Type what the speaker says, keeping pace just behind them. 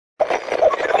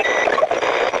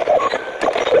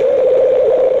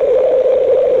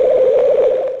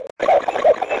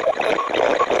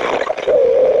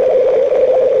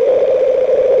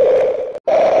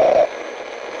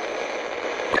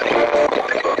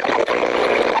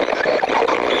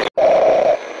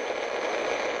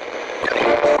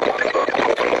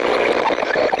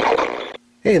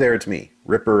Hey there, it's me,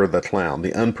 Ripper the Clown,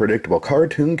 the unpredictable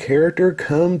cartoon character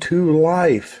come to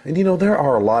life. And you know, there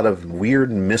are a lot of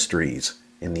weird mysteries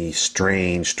in the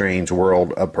strange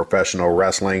world of professional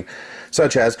wrestling,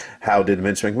 such as, how did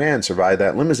Vince McMahon survive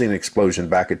that limousine explosion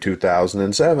back in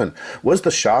 2007? Was the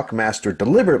Shockmaster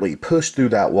deliberately pushed through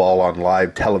that wall on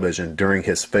live television during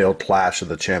his failed Clash of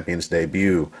the Champions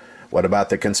debut? What about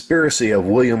the conspiracy of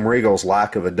William Regal's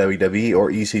lack of a WWE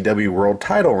or ECW world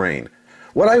title reign?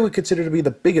 What I would consider to be the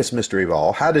biggest mystery of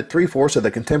all, how did 3/4 of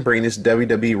the contemporaneous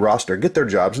WWE roster get their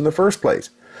jobs in the first place?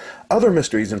 Other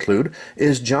mysteries include,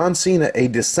 is John Cena a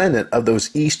descendant of those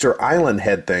Easter Island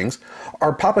head things?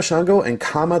 Are Papa Shango and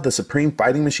Kama the Supreme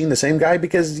Fighting Machine the same guy?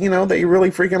 Because, you know, they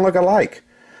really freaking look alike.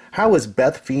 How is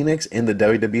Beth Pheonix in the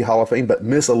WWE Hall of Fame, but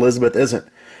Miss Elizabeth isn't?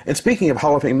 And speaking of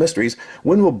Hall of Fame mysteries,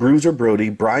 when will Bruiser Brody,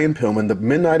 Brian Pillman, the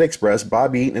Midnight Express,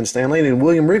 Bob Eaton, and Stan Lane and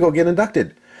William Regal get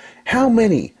inducted? How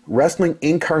many wrestling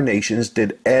incarnations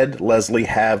did Ed Leslie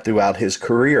have throughout his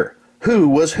career? Who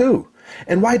was who?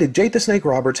 And why did Jake the Snake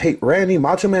Roberts hate Randy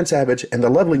Macho Man Savage and the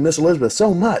lovely Miss Elizabeth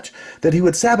so much that he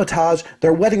would sabotage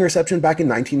their wedding reception back in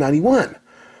 1991?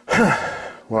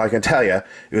 Well, I can tell you,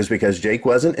 it was because Jake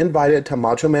wasn't invited to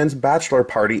Macho Man's bachelor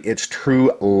party. It's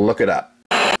true. Look it up.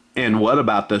 And what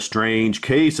about the strange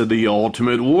case of the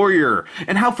Ultimate Warrior?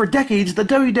 And how for decades the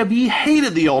WWE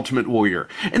hated the Ultimate Warrior.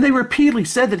 And they repeatedly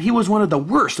said that he was one of the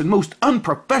worst and most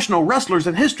unprofessional wrestlers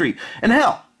in history. And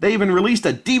hell, they even released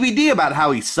a DVD about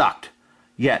how he sucked.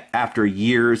 Yet, after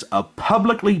years of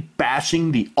publicly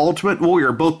bashing the Ultimate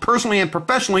Warrior, both personally and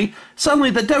professionally,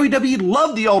 suddenly the WWE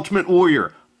loved the Ultimate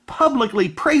Warrior, publicly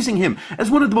praising him as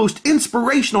one of the most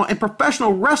inspirational and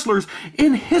professional wrestlers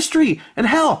in history. And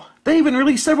hell, they even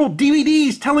released several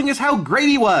DVDs telling us how great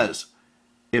he was.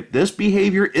 If this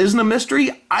behavior isn't a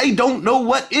mystery, I don't know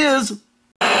what is.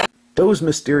 Those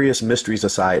mysterious mysteries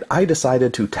aside, I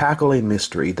decided to tackle a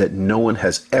mystery that no one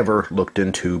has ever looked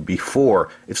into before.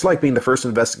 It's like being the first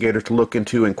investigator to look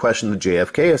into and question the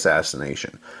JFK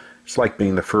assassination. It's like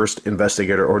being the first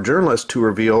investigator or journalist to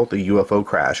reveal the UFO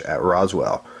crash at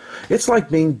Roswell. It's like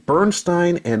being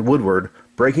Bernstein and Woodward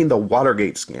breaking the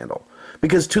Watergate scandal.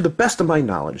 Because to the best of my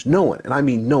knowledge, no one, and I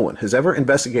mean no one, has ever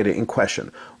investigated in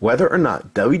question whether or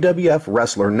not WWF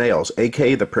wrestler Nailz,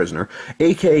 aka The Prisoner,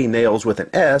 aka Nailz with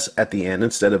an S at the end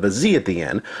instead of a Z at the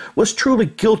end, was truly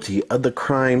guilty of the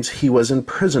crimes he was in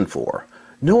prison for.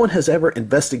 No one has ever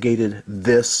investigated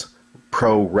this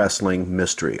pro wrestling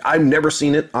mystery. I've never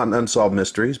seen it on Unsolved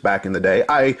Mysteries back in the day.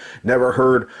 I never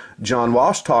heard John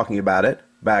Walsh talking about it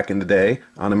back in the day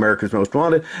on America's Most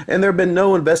Wanted, and there have been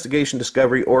no investigation,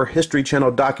 discovery, or History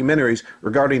Channel documentaries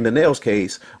regarding the Nailz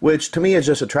case, which to me is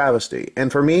just a travesty.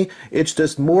 And for me, it's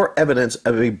just more evidence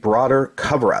of a broader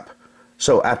cover-up.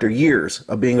 So after years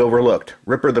of being overlooked,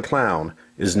 Ripper the Clown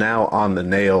is now on the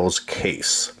Nailz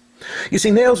case. You see,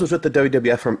 Nailz was with the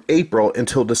WWF from April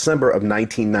until December of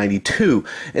 1992,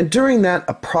 and during that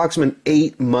approximate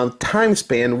 8-month time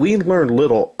span, we learned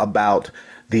little about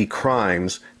the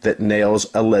crimes that Nailz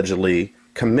allegedly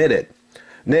committed.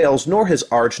 Nailz nor his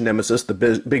arch nemesis, the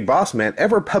Big Boss Man,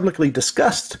 ever publicly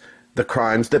discussed the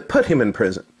crimes that put him in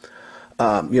prison.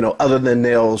 Other than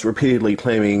Nailz repeatedly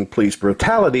claiming police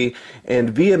brutality and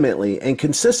vehemently and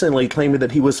consistently claiming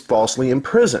that he was falsely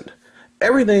imprisoned.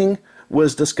 Everything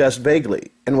was discussed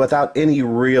vaguely and without any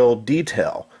real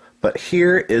detail. But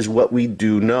here is what we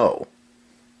do know.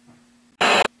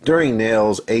 During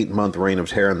Nailz' 8-month reign of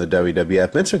terror in the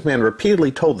WWF, Vince McMahon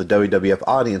repeatedly told the WWF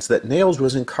audience that Nailz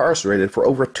was incarcerated for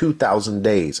over 2,000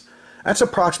 days. That's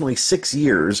approximately 6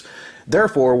 years.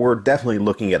 Therefore, we're definitely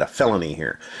looking at a felony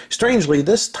here. Strangely,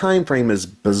 this time frame is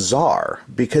bizarre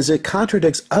because it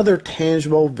contradicts other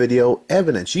tangible video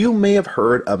evidence. You may have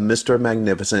heard of Mr.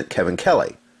 Magnificent Kevin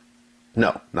Kelly.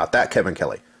 No, not that Kevin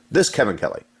Kelly. This Kevin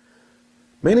Kelly.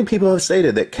 Many people have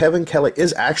stated that Kevin Kelly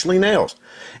is actually Nailz.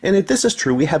 And if this is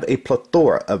true, we have a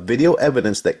plethora of video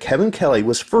evidence that Kevin Kelly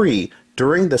was free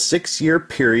during the 6-year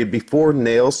period before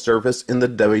Nailz surfaced in the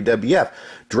WWF,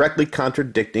 directly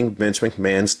contradicting Vince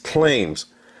McMahon's claims.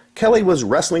 Kelly was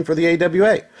wrestling for the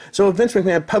AWA. So if Vince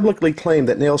McMahon publicly claimed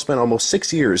that Nailz spent almost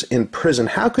 6 years in prison,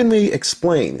 how can we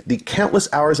explain the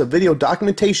countless hours of video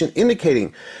documentation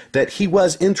indicating that he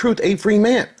was in truth a free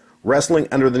man, wrestling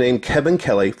under the name Kevin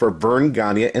Kelly for Vern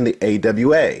Gagne and the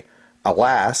AWA?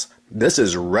 Alas, this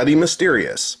is ruddy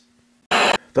mysterious.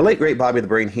 The late great Bobby the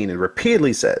Brain Heenan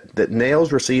repeatedly said that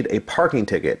Nailz received a parking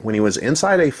ticket when he was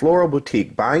inside a floral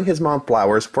boutique buying his mom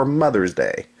flowers for Mother's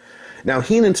Day. Now,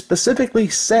 Heenan specifically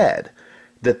said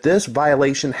that this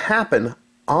violation happened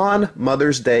on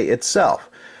Mother's Day itself.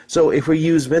 So if we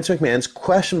use Vince McMahon's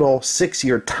questionable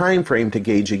 6-year time frame to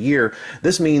gauge a year,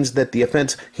 this means that the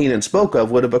offense Heenan spoke of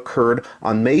would have occurred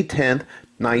on May 10th,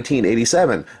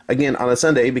 1987. Again, on a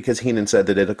Sunday, because Heenan said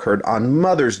that it occurred on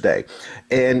Mother's Day.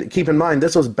 And keep in mind,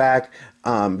 this was back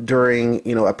during,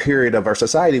 a period of our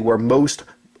society where most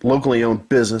locally owned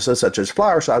businesses such as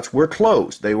flower shops were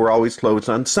closed. They were always closed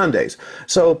on Sundays.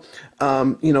 So,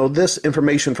 this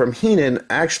information from Heenan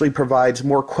actually provides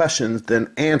more questions than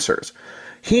answers.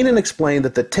 Heenan explained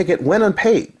that the ticket went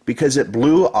unpaid because it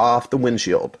blew off the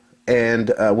windshield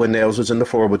and when Nailz was in the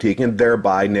floor boutique, and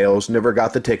thereby Nailz never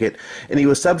got the ticket, and he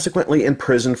was subsequently in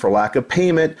prison for lack of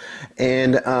payment,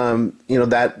 and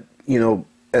that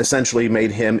essentially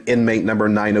made him inmate number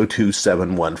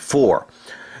 902714.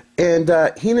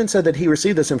 And Heenan said that he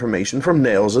received this information from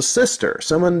Nailz' sister,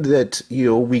 someone that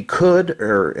we could,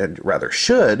 or rather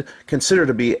should, consider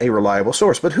to be a reliable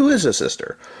source. But who is his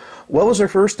sister? What was her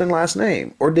first and last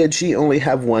name? Or did she only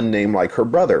have one name like her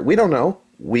brother? We don't know.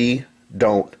 We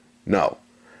don't know.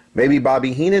 Maybe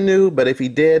Bobby Heenan knew, but if he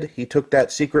did, he took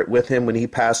that secret with him when he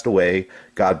passed away.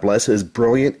 God bless his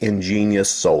brilliant, ingenious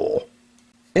soul.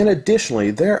 And additionally,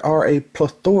 there are a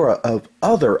plethora of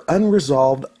other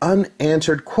unresolved,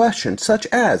 unanswered questions, such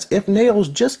as, if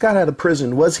Nailz just got out of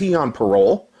prison, was he on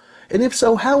parole? And if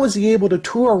so, how was he able to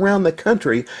tour around the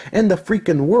country and the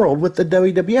freaking world with the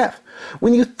WWF?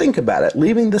 When you think about it,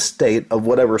 leaving the state of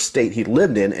whatever state he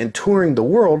lived in and touring the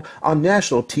world on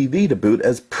national TV to boot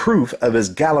as proof of his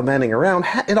gallivanting around,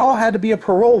 it all had to be a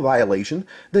parole violation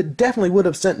that definitely would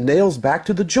have sent Nailz back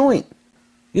to the joint.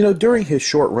 During his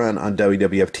short run on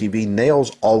WWF TV,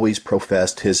 Nailz always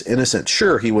professed his innocence.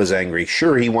 Sure, he was angry.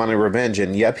 Sure, he wanted revenge.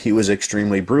 And yep, he was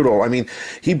extremely brutal. I mean,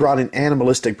 he brought an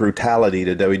animalistic brutality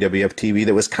to WWF TV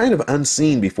that was kind of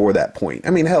unseen before that point. I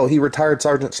mean, hell, he retired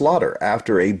Sergeant Slaughter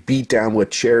after a beatdown with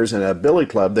chairs in a billy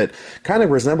club that kind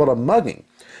of resembled a mugging.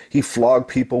 He flogged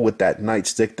people with that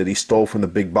nightstick that he stole from the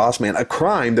Big Boss Man, a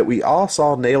crime that we all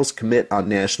saw Nailz commit on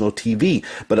national TV,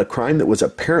 but a crime that was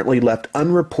apparently left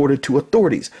unreported to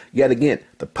authorities. Yet again,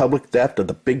 the public theft of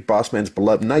the Big Boss Man's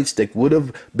beloved nightstick would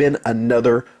have been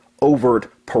another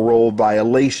overt parole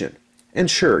violation.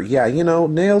 And sure,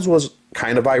 Nailz was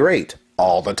kind of irate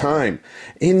all the time.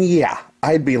 And yeah,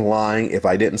 I'd be lying if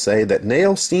I didn't say that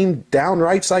Nailz seemed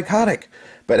downright psychotic.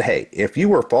 But hey, if you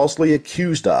were falsely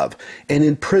accused of and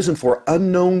in prison for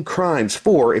unknown crimes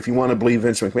for, if you want to believe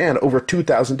Vince McMahon, over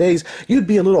 2,000 days, you'd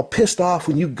be a little pissed off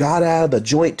when you got out of the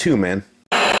joint too, man.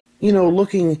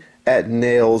 Looking at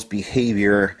Nailz'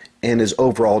 behavior and his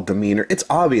overall demeanor, it's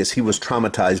obvious he was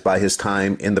traumatized by his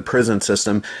time in the prison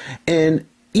system, and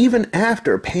even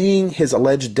after paying his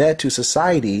alleged debt to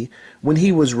society, when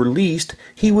he was released,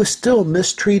 he was still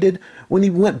mistreated when he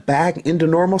went back into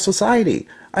normal society.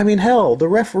 I mean, hell, the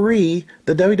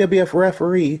WWF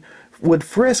referee, would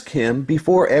frisk him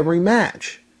before every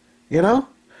match,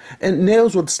 And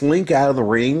Nailz would slink out of the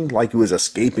ring like he was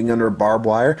escaping under a barbed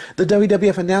wire. The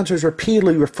WWF announcers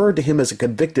repeatedly referred to him as a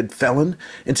convicted felon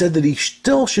and said that he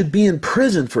still should be in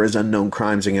prison for his unknown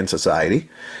crimes against society.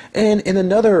 And in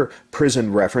another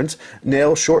prison reference,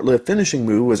 Nailz' short-lived finishing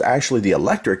move was actually the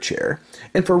electric chair.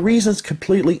 And for reasons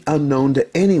completely unknown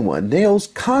to anyone,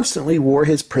 Nailz constantly wore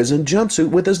his prison jumpsuit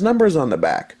with his numbers on the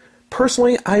back.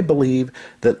 Personally, I believe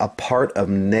that a part of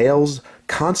Nailz'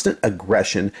 constant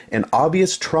aggression and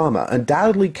obvious trauma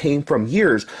undoubtedly came from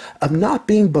years of not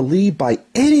being believed by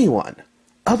anyone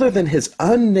other than his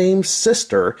unnamed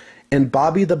sister and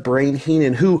Bobby the Brain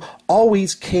Heenan, who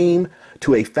always came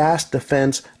to a fast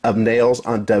defense of Nailz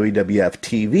on WWF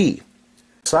TV.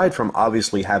 Aside from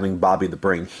obviously having Bobby the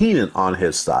Brain Heenan on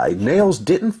his side, Nailz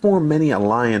didn't form many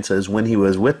alliances when he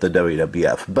was with the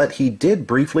WWF, but he did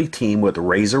briefly team with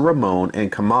Razor Ramon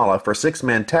and Kamala for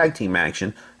 6-man tag team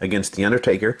action against The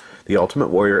Undertaker, The Ultimate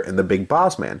Warrior, and The Big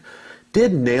Boss Man.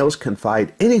 Did Nailz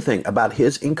confide anything about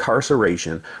his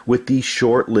incarceration with these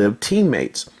short-lived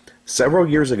teammates? Several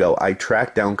years ago, I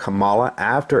tracked down Kamala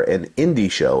after an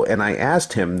indie show, and I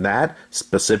asked him that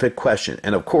specific question,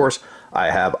 and of course, I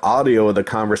have audio of the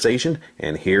conversation,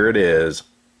 and here it is.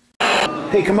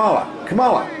 Hey,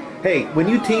 Kamala, hey, when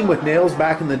you teamed with Nailz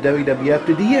back in the WWF,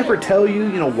 did he ever tell you,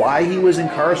 why he was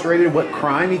incarcerated, what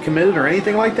crime he committed, or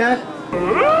anything like that?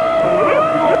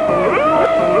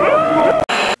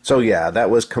 So yeah, that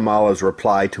was Kamala's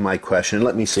reply to my question.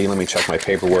 Let me check my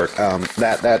paperwork.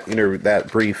 That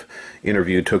brief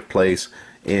interview took place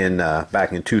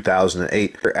back in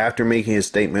 2008. After making his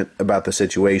statement about the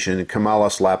situation, Kamala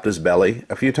slapped his belly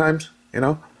a few times,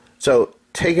 So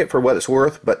take it for what it's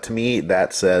worth, but to me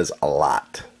that says a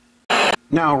lot.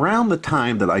 Now, around the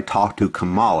time that I talked to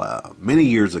Kamala many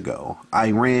years ago,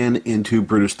 I ran into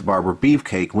Brutus the Barber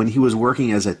Beefcake when he was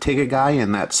working as a ticket guy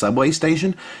in that subway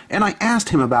station, and I asked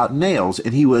him about Nailz,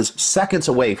 and he was seconds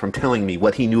away from telling me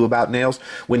what he knew about Nailz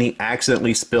when he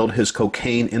accidentally spilled his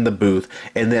cocaine in the booth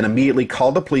and then immediately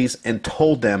called the police and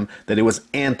told them that it was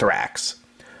anthrax.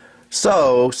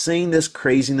 So, seeing this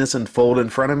craziness unfold in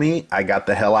front of me, I got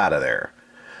the hell out of there.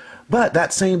 But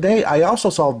that same day, I also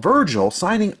saw Virgil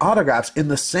signing autographs in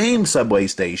the same subway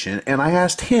station, and I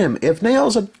asked him if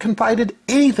Nailz had confided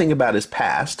anything about his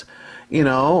past, when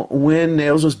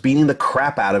Nailz was beating the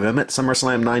crap out of him at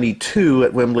SummerSlam 92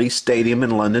 at Wembley Stadium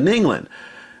in London, England.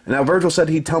 Now, Virgil said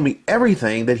he'd tell me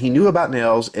everything that he knew about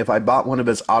Nailz if I bought one of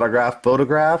his autographed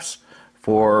photographs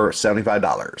for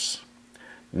 $75.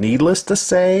 Needless to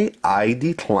say, I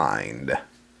declined.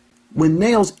 When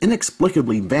Nailz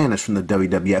inexplicably vanished from the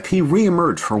WWF, he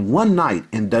re-emerged for one night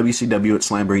in WCW at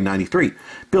Slamboree 93.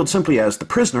 Billed simply as the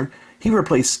Prisoner, he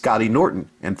replaced Scotty Norton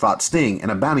and fought Sting in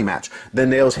a bounty match. Then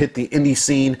Nailz hit the indie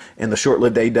scene in the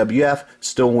short-lived AWF,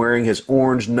 still wearing his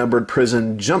orange numbered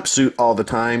prison jumpsuit all the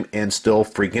time and still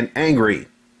freaking angry.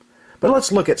 But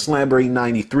let's look at Slamboree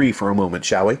 93 for a moment,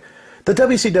 shall we? The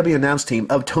WCW announce team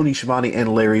of Tony Schiavone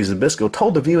and Larry Zbyszko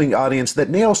told the viewing audience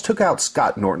that Nailz took out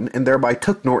Scott Norton and thereby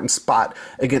took Norton's spot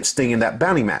against Sting in that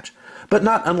bounty match. But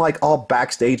not unlike all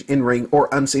backstage, in-ring, or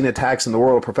unseen attacks in the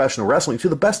world of professional wrestling, to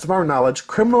the best of our knowledge,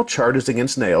 criminal charges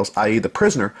against Nailz, i.e. the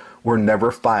Prisoner, were never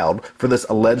filed for this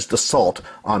alleged assault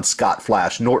on Scott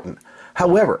Flash Norton.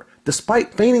 However,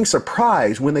 despite feigning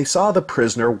surprise when they saw the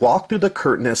Prisoner walk through the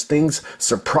curtain as Sting's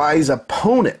surprise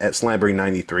opponent at Slamboree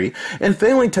 93, and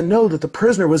failing to know that the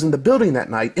Prisoner was in the building that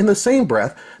night, in the same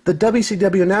breath, the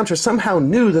WCW announcer somehow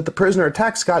knew that the Prisoner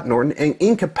attacked Scott Norton and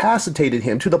incapacitated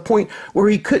him to the point where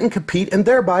he couldn't compete, and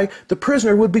thereby the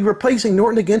Prisoner would be replacing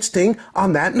Norton against Sting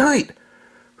on that night.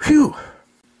 Phew.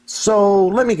 So,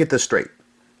 let me get this straight.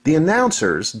 The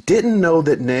announcers didn't know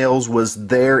that Nailz was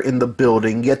there in the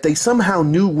building, yet they somehow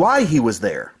knew why he was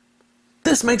there.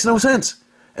 This makes no sense.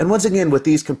 And once again, with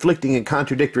these conflicting and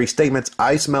contradictory statements,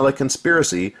 I smell a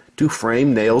conspiracy to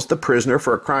frame Nailz the Prisoner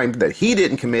for a crime that he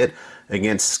didn't commit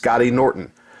against Scotty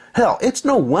Norton. Hell, it's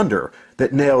no wonder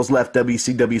that Nailz left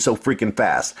WCW so freaking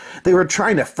fast. They were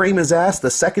trying to frame his ass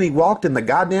the second he walked in the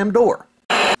goddamn door.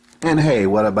 And hey,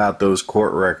 what about those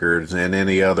court records and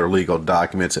any other legal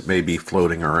documents that may be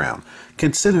floating around?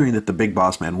 Considering that the Big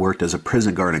Boss Man worked as a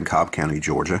prison guard in Cobb County,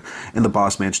 Georgia, and the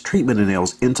Boss Man's treatment of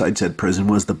Nailz inside said prison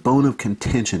was the bone of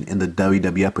contention in the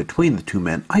WWF between the two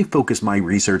men, I focused my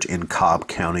research in Cobb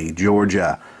County,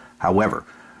 Georgia. However,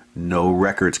 no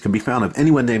records can be found of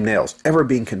anyone named Nailz ever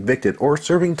being convicted or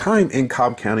serving time in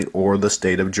Cobb County or the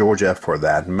state of Georgia for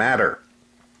that matter.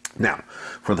 Now,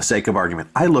 for the sake of argument,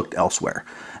 I looked elsewhere.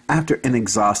 After an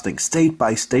exhausting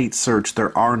state-by-state search,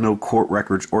 there are no court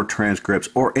records or transcripts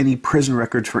or any prison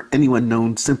records for anyone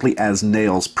known simply as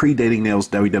Nailz, predating Nailz'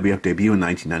 WWF debut in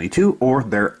 1992 or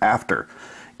thereafter.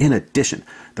 In addition,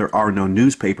 there are no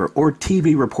newspaper or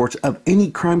TV reports of any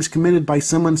crimes committed by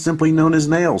someone simply known as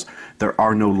Nailz. There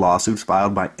are no lawsuits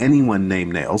filed by anyone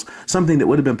named Nailz, something that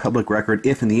would have been public record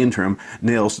if in the interim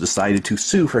Nailz decided to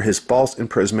sue for his false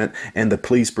imprisonment and the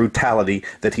police brutality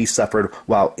that he suffered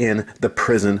while in the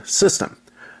prison system.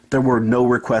 There were no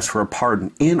requests for a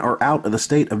pardon in or out of the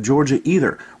state of Georgia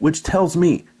either, which tells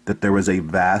me that there was a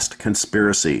vast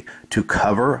conspiracy to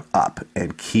cover up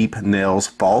and keep Nailz'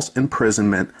 false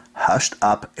imprisonment hushed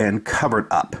up and covered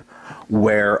up.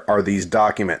 Where are these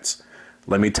documents?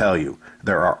 Let me tell you,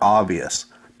 there are obvious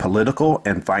political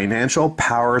and financial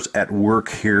powers at work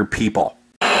here, people.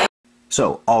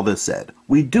 So, all this said,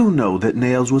 we do know that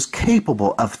Nailz was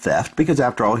capable of theft because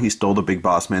after all, he stole the Big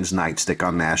Boss Man's nightstick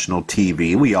on national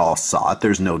TV. We all saw it.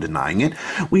 There's no denying it.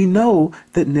 We know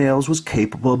that Nailz was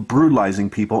capable of brutalizing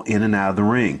people in and out of the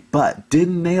ring. But did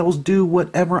Nailz do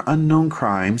whatever unknown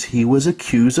crimes he was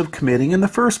accused of committing in the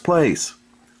first place?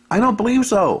 I don't believe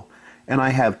so. And I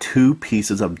have two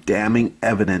pieces of damning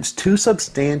evidence to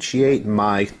substantiate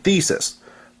my thesis.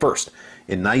 First,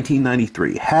 in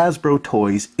 1993, Hasbro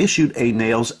Toys issued a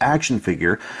Nailz action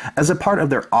figure as a part of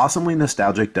their awesomely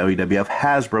nostalgic WWF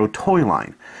Hasbro toy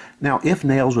line. Now, if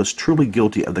Nailz was truly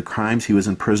guilty of the crimes he was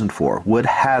imprisoned for, would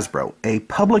Hasbro, a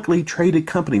publicly traded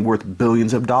company worth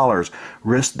billions of dollars,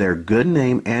 risk their good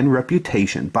name and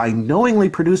reputation by knowingly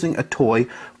producing a toy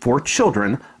for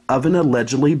children of an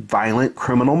allegedly violent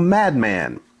criminal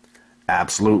madman?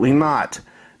 Absolutely not.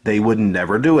 They would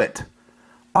never do it.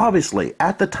 Obviously,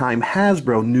 at the time,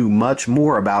 Hasbro knew much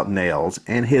more about Nailz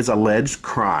and his alleged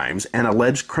crimes and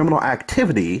alleged criminal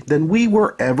activity than we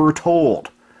were ever told.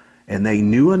 And they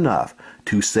knew enough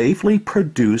to safely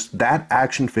produce that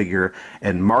action figure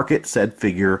and market said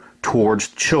figure towards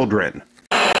children.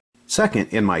 Second,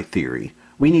 in my theory,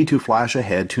 we need to flash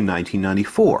ahead to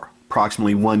 1994.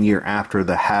 Approximately 1 year after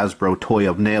the Hasbro toy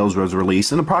of Nailz was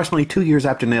released, and approximately 2 years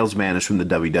after Nailz vanished from the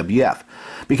WWF.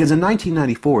 Because in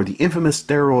 1994, the infamous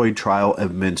steroid trial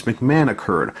of Vince McMahon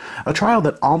occurred, a trial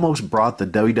that almost brought the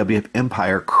WWF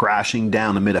empire crashing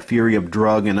down amid a fury of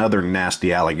drug and other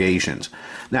nasty allegations.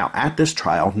 Now, at this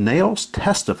trial, Nailz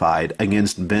testified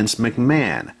against Vince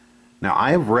McMahon. Now,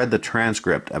 I have read the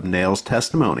transcript of Nailz'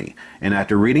 testimony, and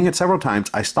after reading it several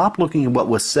times, I stopped looking at what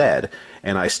was said,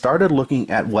 and I started looking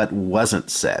at what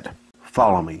wasn't said.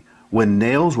 Follow me. When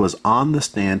Nailz was on the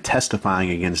stand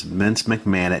testifying against Vince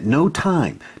McMahon, at no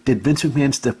time did Vince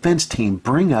McMahon's defense team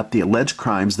bring up the alleged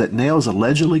crimes that Nailz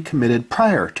allegedly committed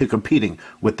prior to competing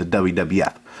with the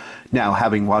WWF. Now,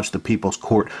 having watched the People's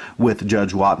Court with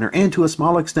Judge Wapner, and to a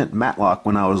small extent Matlock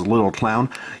when I was a little clown,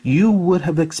 you would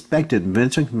have expected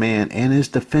Vince McMahon and his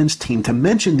defense team to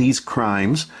mention these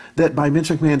crimes that, by Vince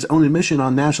McMahon's own admission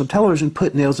on national television,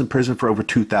 put Nailz in prison for over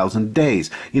 2,000 days,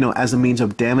 as a means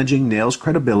of damaging Nailz'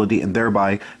 credibility and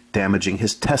thereby damaging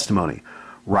his testimony.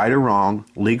 Right or wrong,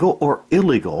 legal or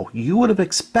illegal, you would have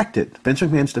expected Vince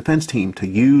McMahon's defense team to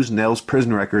use Nailz'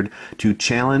 prison record to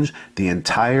challenge the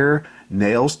entire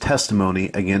Nailz'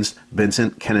 testimony against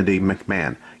Vincent Kennedy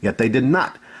McMahon. Yet they did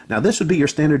not. Now, this would be your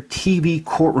standard TV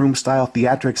courtroom style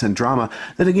theatrics and drama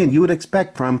that, again, you would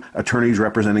expect from attorneys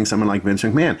representing someone like Vince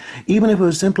McMahon, even if it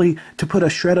was simply to put a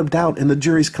shred of doubt in the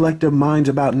jury's collective minds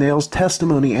about Nailz'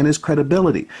 testimony and his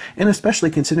credibility, and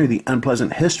especially considering the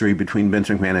unpleasant history between Vince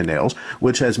McMahon and Nailz,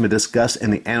 which has been discussed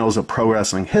in the annals of pro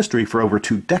wrestling history for over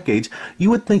 2 decades.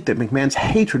 You would think that McMahon's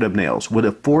hatred of Nailz would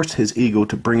have forced his ego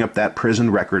to bring up that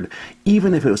prison record,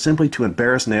 even if it was simply to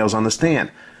embarrass Nailz on the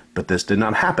stand. But this did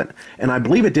not happen, and I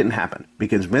believe it didn't happen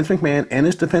because Vince McMahon and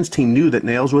his defense team knew that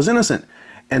Nailz was innocent,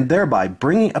 and thereby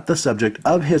bringing up the subject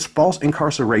of his false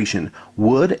incarceration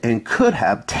would and could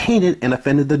have tainted and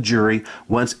offended the jury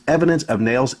once evidence of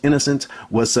Nailz' innocence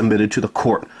was submitted to the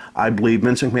court. I believe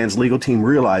Vince McMahon's legal team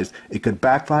realized it could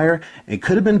backfire and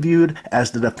could have been viewed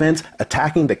as the defense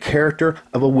attacking the character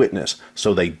of a witness,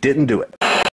 so they didn't do it.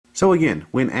 So again,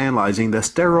 when analyzing the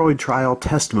steroid trial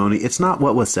testimony, it's not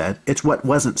what was said, it's what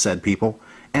wasn't said, people.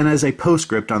 And as a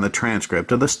postscript on the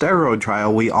transcript of the steroid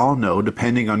trial, we all know,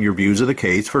 depending on your views of the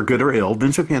case, for good or ill,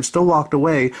 Vince McMahon still walked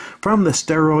away from the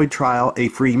steroid trial a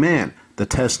free man, the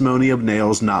testimony of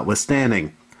Nailz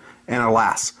notwithstanding. And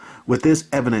alas, with this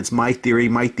evidence, my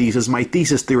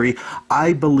thesis theory,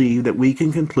 I believe that we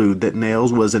can conclude that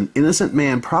Nailz was an innocent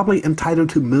man, probably entitled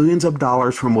to millions of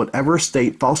dollars from whatever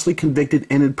state falsely convicted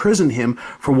and imprisoned him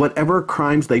for whatever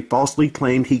crimes they falsely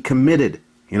claimed he committed.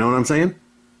 You know what I'm saying?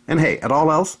 And hey, at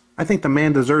all else, I think the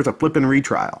man deserves a flippin'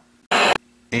 retrial.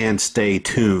 And stay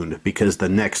tuned, because the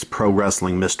next pro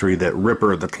wrestling mystery that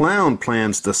Ripper the Clown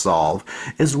plans to solve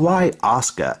is why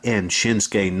Asuka and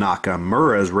Shinsuke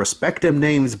Nakamura's respective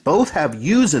names both have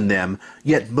U's in them,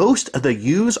 yet most of the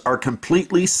U's are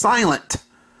completely silent.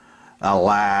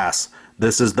 Alas,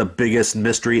 this is the biggest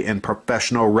mystery in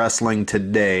professional wrestling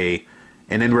today.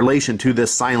 And in relation to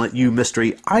this silent U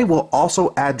mystery, I will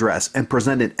also address and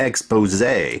present an expose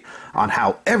on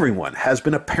how everyone has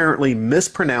been apparently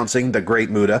mispronouncing the Great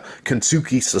Muta,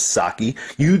 Kensuke Sasaki,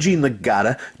 Yuji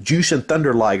Nagata, Jushin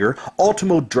Thunder Liger,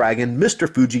 Ultimo Dragon, Mr.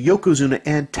 Fuji, Yokozuna,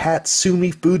 and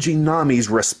Tatsumi Fujinami's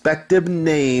respective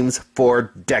names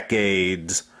for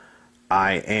decades.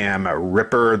 I am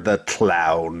Ripper the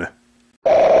Clown.